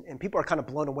this and people are kind of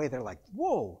blown away, they're like,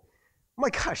 whoa, oh my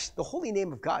gosh, the holy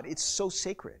name of God, it's so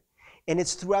sacred. And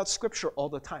it's throughout Scripture all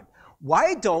the time.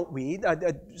 Why don't we,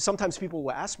 sometimes people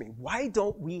will ask me, why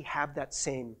don't we have that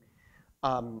same,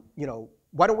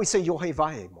 why don't we say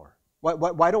Yohevah more?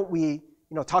 Why don't we,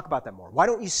 talk about that more? Why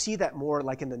don't you see that more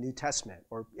like in the New Testament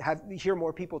or hear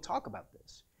more people talk about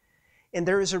this? And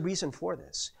there is a reason for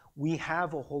this. We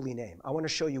have a holy name. I want to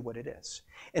show you what it is.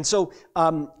 And so,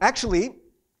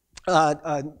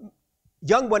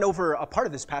 Young went over a part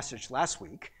of this passage last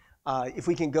week. If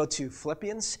we can go to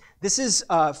Philippians. This is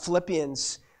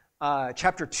Philippians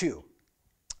chapter 2.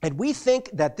 And we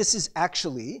think that this is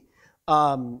actually,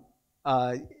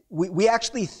 we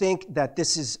actually think that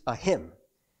this is a hymn.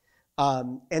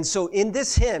 And so in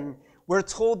this hymn, we're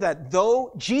told that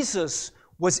though Jesus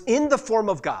was in the form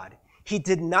of God, he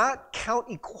did not count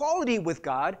equality with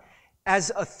God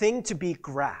as a thing to be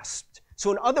grasped. So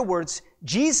in other words,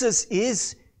 Jesus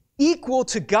is equal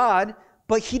to God,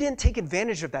 but he didn't take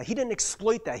advantage of that. He didn't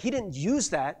exploit that. He didn't use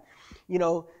that,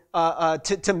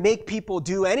 to make people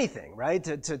do anything, right?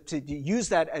 To use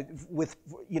that with,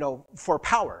 for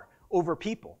power over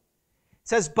people. It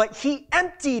says, but he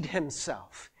emptied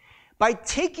himself by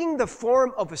taking the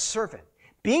form of a servant,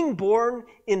 being born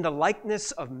in the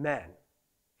likeness of men.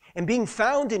 And being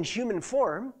found in human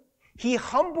form, he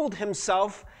humbled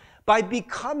himself by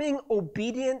becoming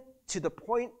obedient to the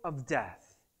point of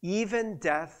death, even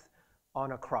death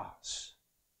on a cross.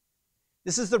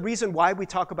 This is the reason why we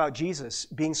talk about Jesus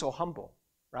being so humble,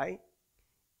 right?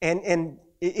 And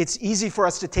it's easy for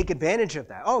us to take advantage of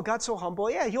that. Oh, God's so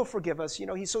humble. Yeah, he'll forgive us.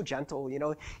 He's so gentle.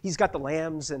 He's got the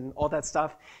lambs and all that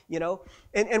stuff,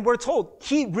 And we're told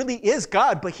he really is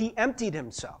God, but he emptied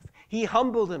himself. He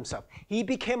humbled himself. He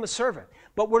became a servant.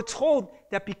 But we're told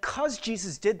that because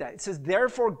Jesus did that, it says,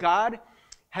 therefore God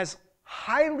has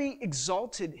highly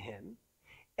exalted him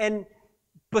and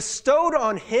bestowed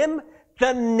on him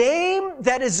the name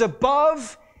that is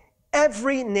above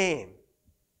every name.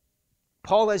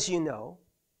 Paul, as you know,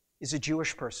 is a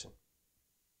Jewish person.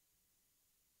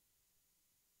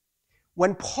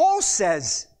 When Paul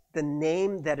says the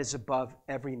name that is above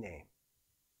every name,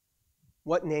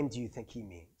 what name do you think he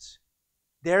means?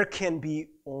 There can be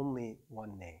only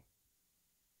one name.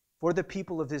 For the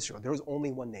people of Israel, there was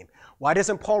only one name. Why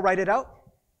doesn't Paul write it out?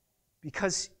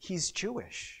 Because he's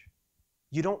Jewish.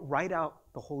 You don't write out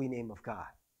the holy name of God.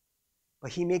 But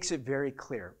he makes it very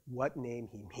clear what name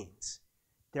he means.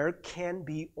 There can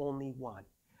be only one.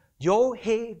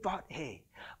 Yohevah,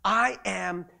 I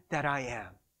am that I am.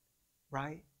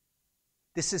 Right?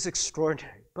 This is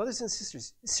extraordinary. Brothers and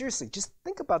sisters, seriously, just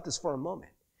think about this for a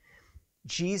moment.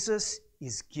 Jesus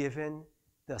is given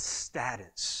the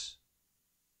status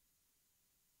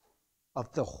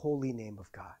of the holy name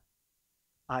of God.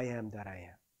 I am that I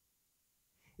am.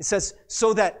 It says,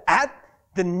 so that at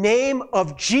the name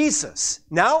of Jesus,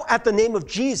 now at the name of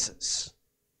Jesus,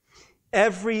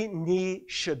 every knee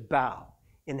should bow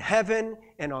in heaven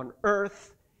and on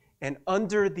earth and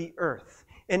under the earth,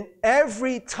 and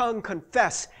every tongue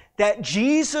confess that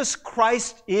Jesus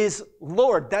Christ is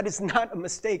Lord. That is not a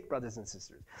mistake, brothers and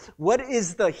sisters. What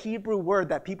is the Hebrew word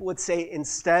that people would say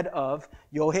instead of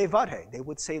Yohevah? They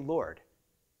would say Lord.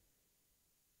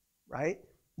 Right?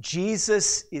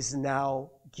 Jesus is now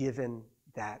given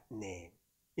that name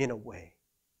in a way.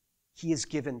 He is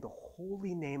given the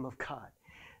holy name of God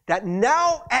that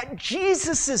now at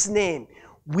Jesus' name,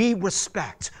 we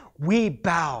respect, we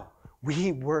bow,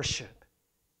 we worship,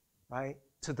 right?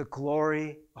 To the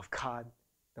glory of God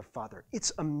the Father.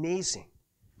 It's amazing.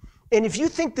 And if you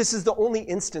think this is the only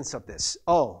instance of this,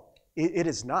 it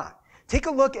is not. Take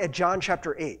a look at John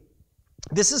chapter 8.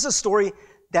 This is a story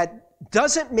that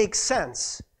doesn't make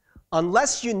sense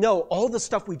unless you know all the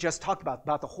stuff we just talked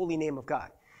about the holy name of God.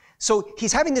 So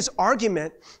he's having this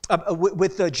argument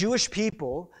with the Jewish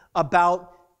people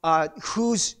about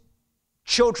whose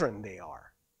children they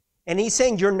are. And he's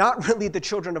saying, you're not really the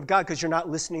children of God because you're not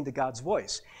listening to God's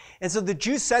voice. And so the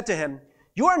Jews said to him,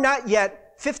 you are not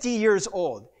yet 50 years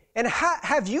old. And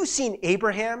have you seen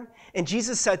Abraham? And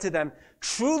Jesus said to them,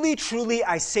 truly, truly,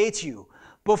 I say to you,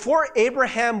 before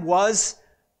Abraham was,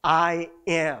 I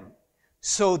am.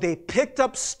 So they picked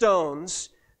up stones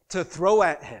to throw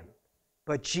at him.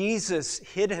 But Jesus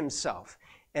hid himself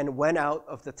and went out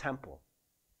of the temple.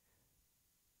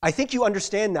 I think you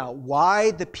understand now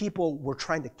why the people were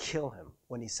trying to kill him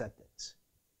when he said this.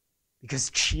 Because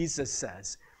Jesus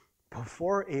says,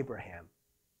 before Abraham,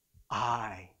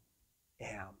 I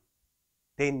am.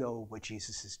 They know what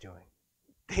Jesus is doing.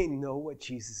 They know what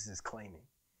Jesus is claiming.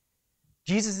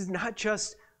 Jesus is not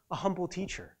just a humble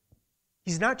teacher.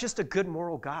 He's not just a good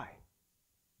moral guy.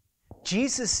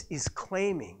 Jesus is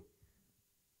claiming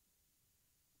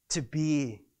to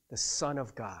be the Son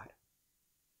of God.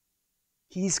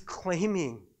 He's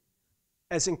claiming,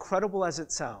 as incredible as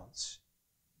it sounds,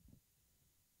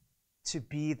 to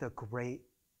be the great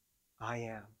I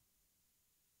am.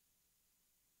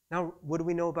 Now, what do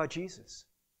we know about Jesus?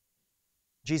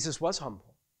 Jesus was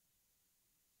humble.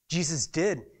 Jesus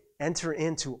did enter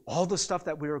into all the stuff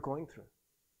that we were going through,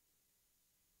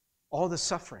 all the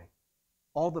suffering,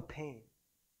 all the pain.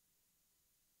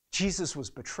 Jesus was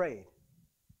betrayed.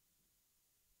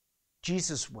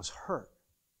 Jesus was hurt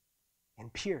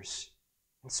and pierced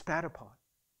and spat upon.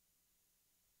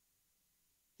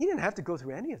 He didn't have to go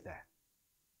through any of that.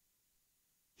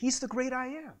 He's the great I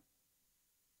am.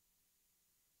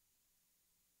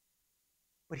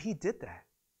 But he did that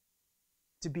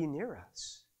to be near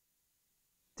us,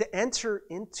 to enter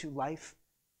into life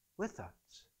with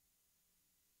us.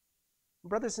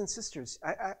 Brothers and sisters,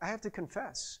 I have to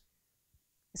confess,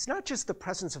 it's not just the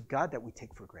presence of God that we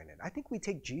take for granted. I think we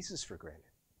take Jesus for granted.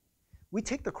 We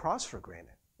take the cross for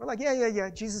granted. We're like, yeah,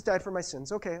 Jesus died for my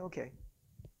sins. Okay.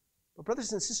 But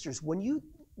brothers and sisters, when you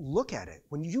look at it,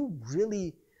 when you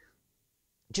really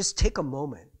just take a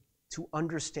moment to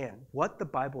understand what the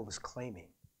Bible is claiming,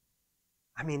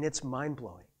 I mean, it's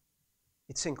mind-blowing.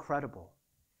 It's incredible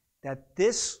that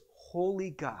this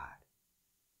holy God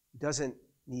doesn't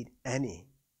need any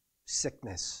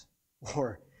sickness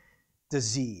or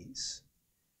disease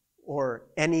or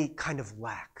any kind of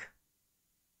lack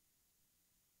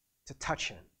to touch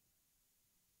him.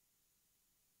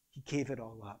 He gave it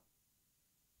all up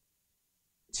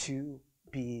to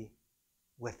be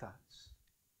with us.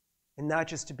 And not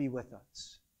just to be with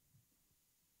us,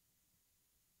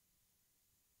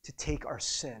 to take our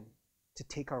sin, to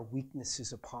take our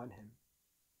weaknesses upon him.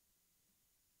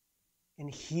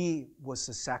 And he was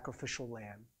the sacrificial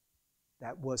lamb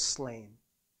that was slain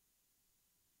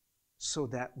so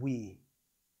that we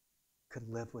could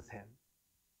live with him,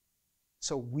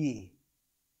 so we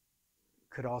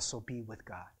could also be with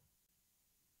God.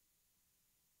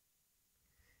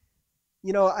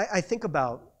 You know, I think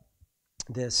about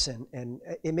this, and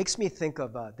it makes me think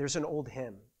of, there's an old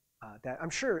hymn that I'm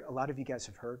sure a lot of you guys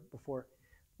have heard before.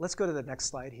 Let's go to the next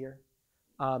slide here.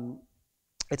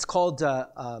 It's called How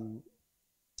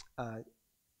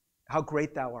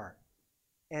Great Thou Art.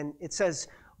 And it says,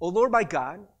 O Lord my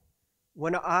God,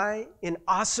 when I, in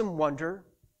awesome wonder,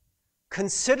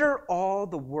 consider all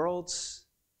the worlds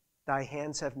thy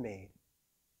hands have made,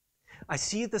 I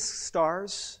see the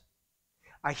stars,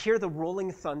 I hear the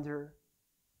rolling thunder,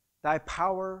 thy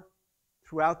power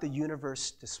throughout the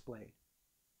universe displayed.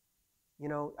 You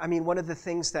know, I mean, one of the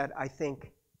things that I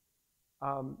think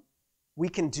we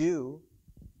can do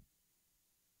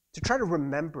to try to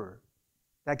remember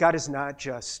that God is not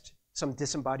just some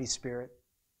disembodied spirit,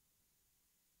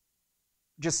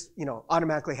 just, you know,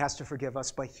 automatically has to forgive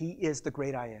us, but he is the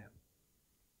great I am.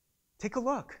 Take a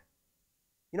look.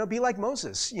 You know, be like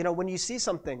Moses. You know, when you see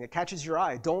something that catches your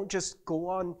eye, don't just go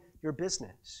on your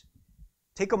business.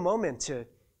 Take a moment to,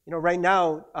 you know, right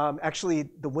now, actually,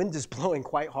 the wind is blowing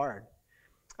quite hard.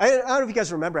 I don't know if you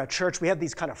guys remember, at church, we have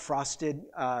these kind of frosted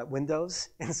windows,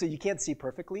 and so you can't see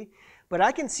perfectly. But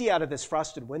I can see out of this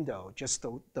frosted window just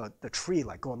the tree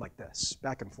like going like this,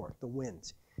 back and forth, the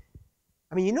wind.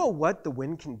 I mean, you know what the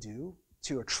wind can do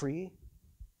to a tree,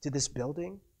 to this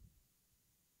building?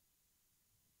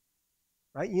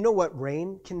 right? You know what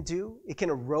rain can do? It can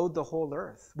erode the whole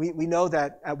earth. We know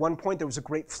that at one point there was a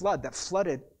great flood that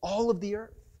flooded all of the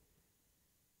earth.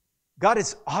 God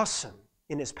is awesome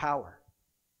in his power.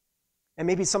 And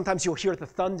maybe sometimes you'll hear the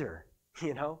thunder,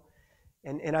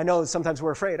 And I know sometimes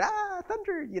we're afraid,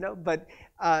 thunder, but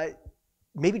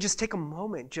maybe just take a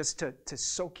moment just to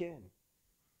soak in.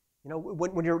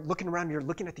 When you're looking around, you're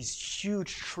looking at these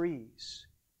huge trees.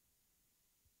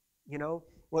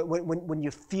 When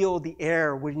you feel the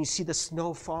air, when you see the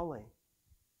snow falling,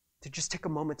 to just take a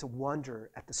moment to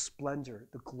wonder at the splendor,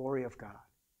 the glory of God.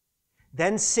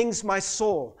 Then sings my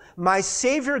soul, my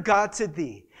Savior God, to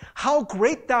thee. How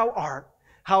great thou art,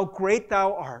 how great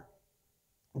thou art.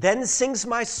 Then sings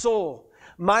my soul,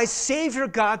 my Savior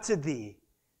God, to thee.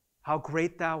 How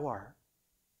great thou art,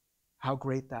 how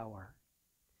great thou art.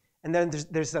 And then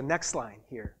there's the next line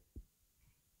here.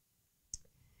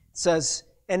 It says,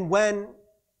 and when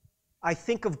I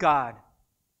think of God,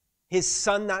 his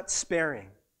Son not sparing,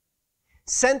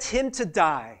 sent him to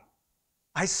die,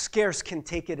 I scarce can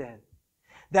take it in,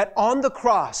 that on the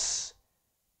cross,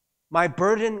 my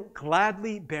burden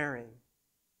gladly bearing,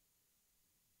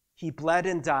 he bled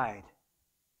and died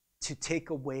to take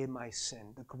away my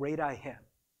sin, the great I am.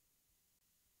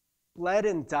 Bled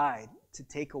and died to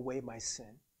take away my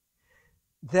sin.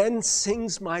 Then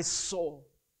sings my soul,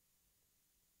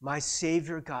 my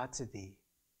Savior God, to thee.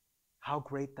 How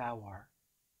great thou art,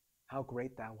 how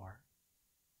great thou art.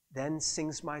 Then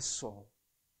sings my soul,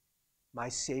 my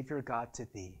Savior God, to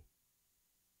thee.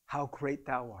 How great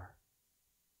thou art,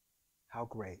 how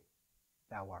great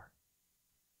thou art.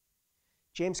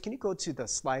 James, can you go to the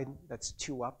slide that's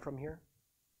 2 up from here?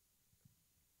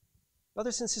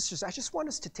 Brothers and sisters, I just want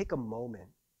us to take a moment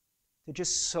to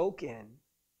just soak in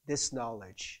this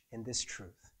knowledge and this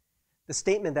truth. The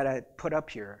statement that I put up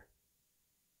here,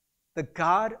 the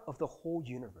God of the whole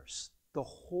universe, the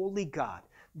holy God,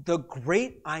 the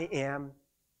great I am,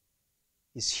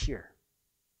 is here,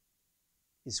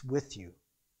 is with you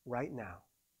right now.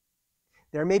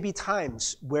 There may be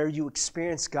times where you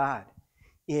experience God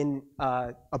in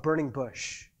a burning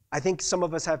bush. I think some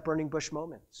of us have burning bush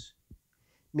moments.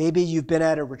 Maybe you've been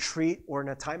at a retreat or in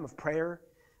a time of prayer.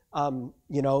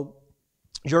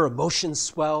 Your emotions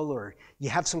swell or you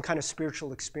have some kind of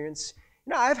spiritual experience.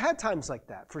 I've had times like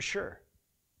that, for sure.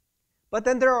 But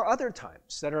then there are other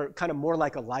times that are kind of more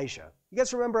like Elijah. You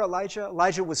guys remember Elijah?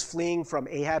 Elijah was fleeing from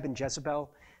Ahab and Jezebel,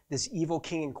 this evil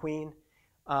king and queen.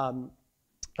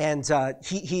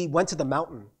 He went to the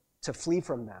mountain to flee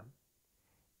from them.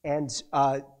 And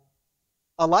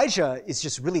Elijah is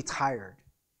just really tired.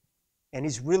 And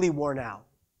he's really worn out.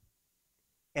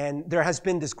 And there has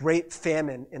been this great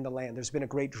famine in the land. There's been a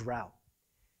great drought.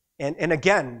 And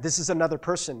again, this is another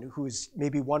person who's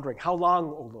maybe wondering, how long,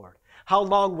 O Lord? How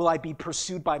long will I be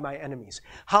pursued by my enemies?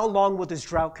 How long will this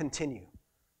drought continue?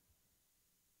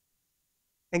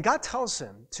 And God tells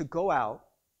him to go out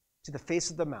to the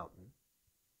face of the mountain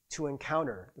to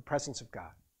encounter the presence of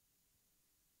God.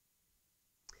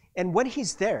 And when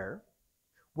he's there,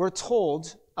 we're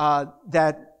told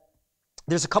that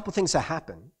there's a couple things that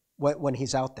happen when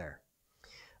he's out there.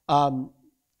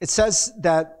 It says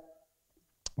that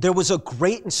there was a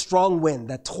great and strong wind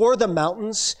that tore the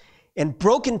mountains and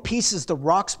broke in pieces the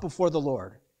rocks before the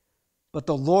Lord. But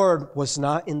the Lord was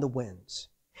not in the winds.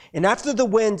 And after the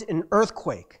wind, an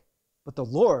earthquake. But the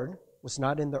Lord was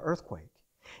not in the earthquake.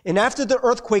 And after the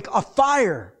earthquake, a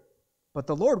fire. But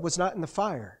the Lord was not in the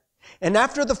fire. And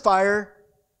after the fire,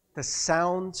 the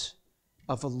sound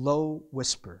of a low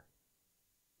whisper.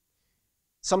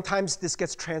 Sometimes this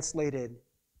gets translated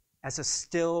as a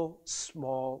still,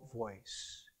 small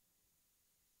voice.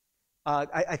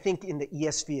 I think in the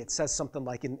ESV it says something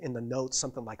like, in the notes,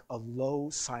 something like a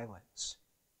low silence,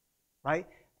 right?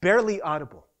 Barely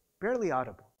audible, barely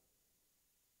audible.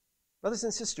 Brothers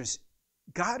and sisters,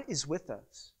 God is with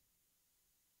us.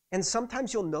 And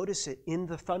sometimes you'll notice it in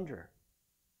the thunder.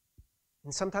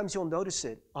 And sometimes you'll notice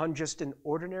it on just an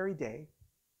ordinary day.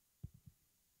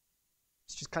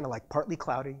 It's just kind of like partly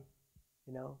cloudy,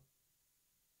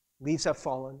 Leaves have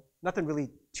fallen. Nothing really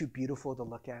too beautiful to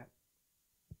look at.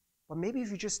 But maybe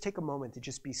if you just take a moment to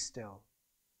just be still.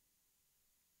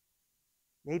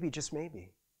 Maybe, just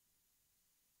maybe,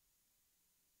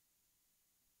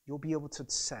 you'll be able to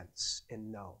sense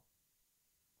and know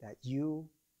that you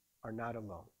are not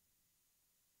alone.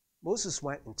 Moses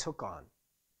went and took on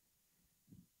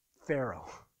Pharaoh,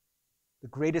 the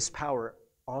greatest power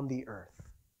on the earth,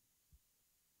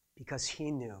 because he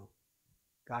knew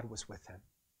God was with him.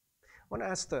 I want to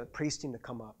ask the praise team to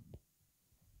come up.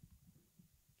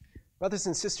 Brothers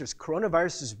and sisters,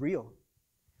 coronavirus is real.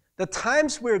 The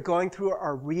times we're going through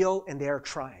are real and they are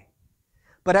trying.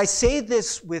 But I say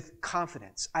this with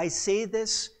confidence. I say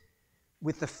this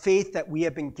with the faith that we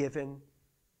have been given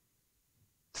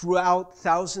throughout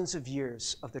thousands of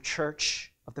years of the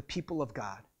church, of the people of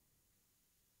God.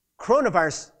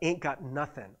 Coronavirus ain't got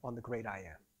nothing on the great I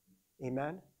am.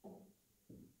 Amen?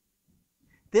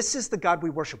 This is the God we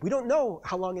worship. We don't know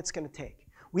how long it's going to take.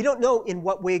 We don't know in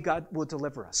what way God will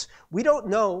deliver us. We don't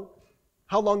know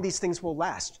how long these things will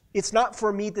last. It's not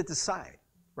for me to decide,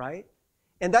 right?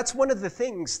 And that's one of the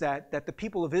things that the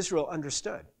people of Israel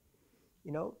understood.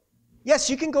 You know, yes,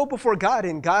 you can go before God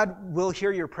and God will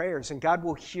hear your prayers and God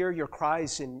will hear your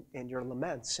cries and your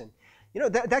laments. And, you know,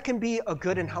 that can be a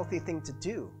good and healthy thing to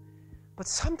do. But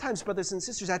sometimes, brothers and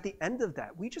sisters, at the end of that,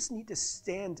 we just need to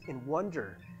stand in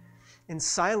wonder, in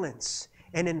silence,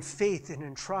 and in faith and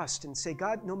in trust and say,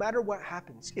 God, no matter what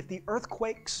happens, if the earth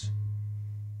quakes,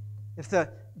 if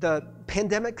the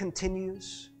pandemic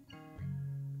continues,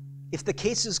 if the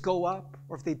cases go up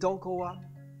or if they don't go up,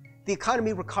 the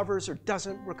economy recovers or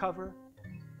doesn't recover,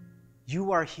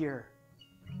 you are here.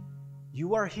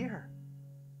 You are here.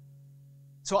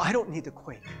 So I don't need to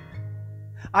quake.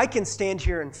 I can stand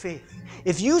here in faith.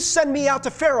 If you send me out to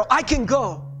Pharaoh, I can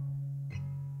go.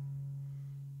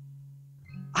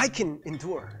 I can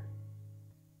endure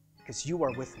because you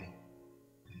are with me.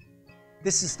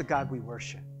 This is the God we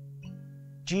worship.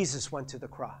 Jesus went to the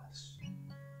cross.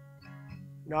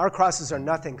 Now, our crosses are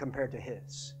nothing compared to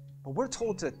his, but we're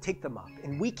told to take them up,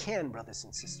 and we can, brothers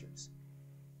and sisters,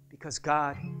 because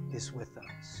God is with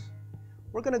us.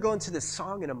 We're going to go into this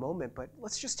song in a moment, but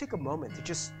let's just take a moment to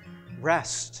just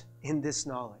rest in this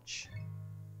knowledge.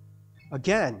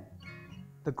 Again,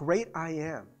 the great I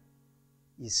am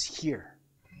is here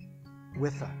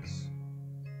with us.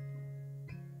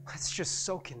 Let's just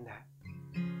soak in that.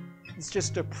 Let's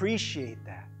just appreciate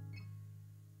that.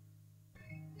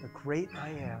 The great I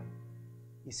am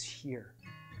is here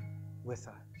with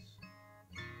us.